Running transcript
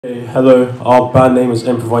Hey, hello, our band name is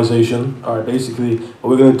Improvisation. Alright, basically, what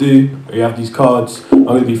we're going to do, we have these cards, I'm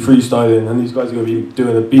going to be freestyling, and these guys are going to be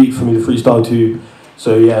doing a beat for me to freestyle to.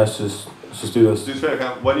 So yeah, let's just do this. Do this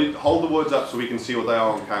when you hold the words up so we can see what they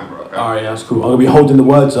are on camera, okay? Alright, yeah, that's cool. I'm going to be holding the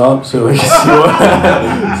words up so we can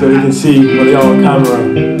see so we can see what they are on camera.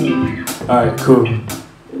 Alright, cool.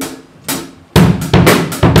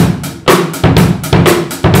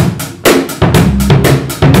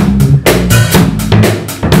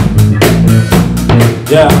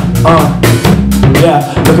 Yeah,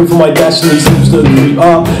 looking for my destiny seems to creep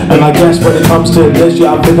up. And I guess when it comes to this,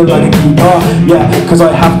 yeah, I'm feeling like a keeper. Yeah, cause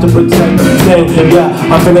I have to protect everything. Yeah,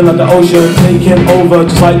 I'm feeling like the ocean, taking over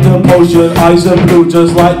just like the potion. Eyes are blue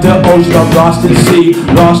just like the ocean. I'm lost in the sea,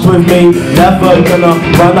 lost with me. Never gonna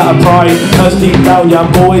run out of pride, cause deep down, yeah,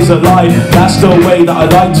 I'm always alive. That's the way that I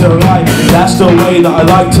like to ride. That's the way that I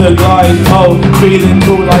like to glide. Oh, feeling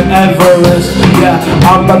cool like Everest. Yeah,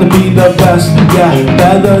 I'm about to be the best. Yeah,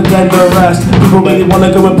 better than the rest. People really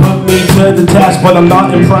wanna go and put me to the test, but I'm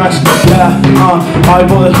not impressed. Yeah, I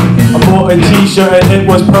bought a t-shirt and it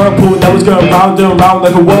was purple. That was going round and round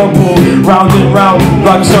like a whirlpool, round and round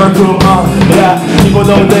like a circle. Yeah, people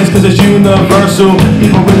know this cause it's universal.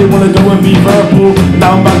 People really wanna go and be verbal.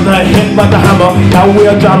 Now I'm about to hit like a hammer. Now we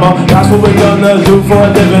are drama. That's what we're gonna do for a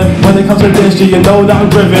living. When it comes to this, you know that I'm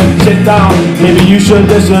driven. Sit down, maybe you should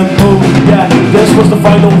listen. Oh yeah, this was the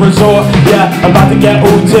final resort. Yeah, I'm about to get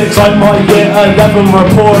all ticks like my year 11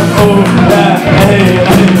 report. Oh yeah, hey,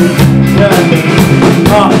 yeah.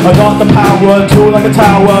 I got the power, tool like a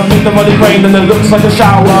tower, make the money rain and it looks like a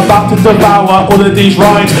shower. About to devour all of these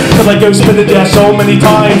rhymes, cause I go spin it there so many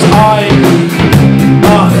times.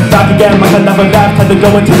 Back again like I never left, had to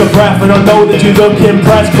go and take a breath. And I know that you look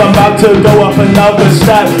impressed, but I'm about to go up another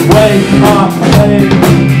step. Wait, hey,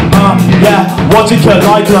 yeah, once it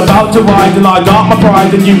collide, I'm about to ride, and I got my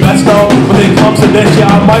pride, and you best know, when it comes to this,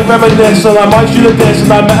 yeah, I might reminisce, and I might shoot a diss,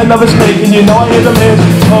 and I met another snake, and you know I hear the miss.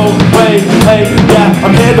 Oh, wait, hey, yeah,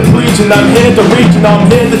 I'm here to preach, and I'm here to reach, and I'm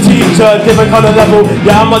here to teach a different kind of level.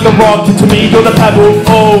 Yeah, I'm like a rock, and to me, you're the pebble.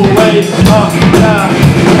 Oh, wait, yeah,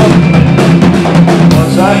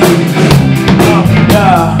 what's that?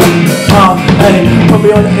 Yeah, hey, put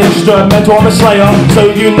me on the instrumental, I'm a slayer.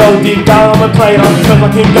 So you know deep down I'm a player. Cause I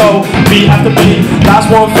can go beat after beat. That's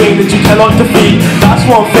one thing that you cannot defeat. That's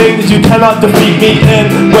one thing that you cannot defeat me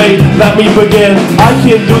in. Wait, let me begin. I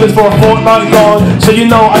can do this for a fortnight long. So you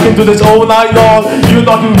know I can do this all night long. You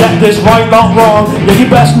know I can get this right, not wrong. Yeah, you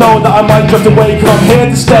best know that I might drift away, cause I'm here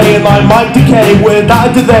to stay. And I might decay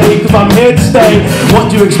without a delay, cause I'm here to stay.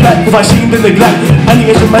 What do you expect? Cause I seem to neglect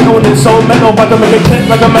any instrumental, and it's so mental, but I make it click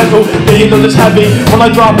like a mental. Yeah, you know this heavy. When I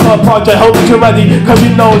drop a project, hope that you're ready, cause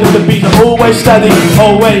you know that the beats are always steady.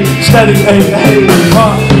 Oh wait, steady, hey, hey,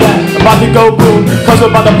 yeah, about to go boom, cause we're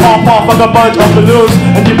about to pop off like a bunch of balloons.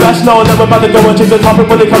 And you best know that we're about to go and change the topic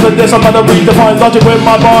when it comes to this. I'm about to redefine logic with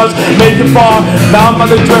my bars, make it far. Now I'm about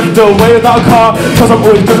to drift away without a car, cause I'm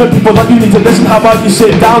always driven people like you need to listen. How about you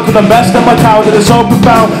sit down, cause I'm best in my town, and it's so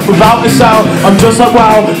profound, without a sound. I'm just like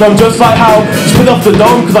wow, I'm just like how, spit off the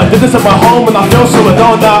dome, cause I did this at my home, and I feel so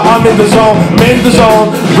alone. Now I'm in the zone, I'm in the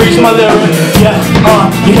zone, reach my lyrics, yeah,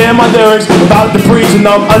 you hear my lyrics, about to preach, and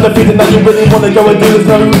I'm undefeated. Now you really wanna go and do this,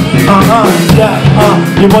 no, yeah,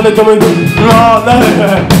 you wanna go and do, no,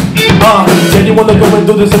 yeah, you wanna go and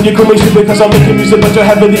do this, and you call me stupid because I'm making music, but you're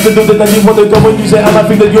heavily to do this, and you wanna go and use it, and I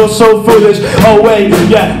think that you're so foolish. Oh wait,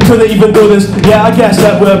 yeah, couldn't even do this, yeah, I guess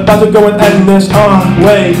that we're about to go and end this,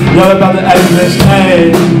 wait, yeah, we're about to end this,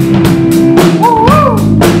 hey,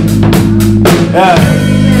 yeah.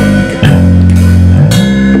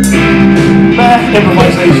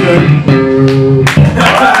 Improvisation.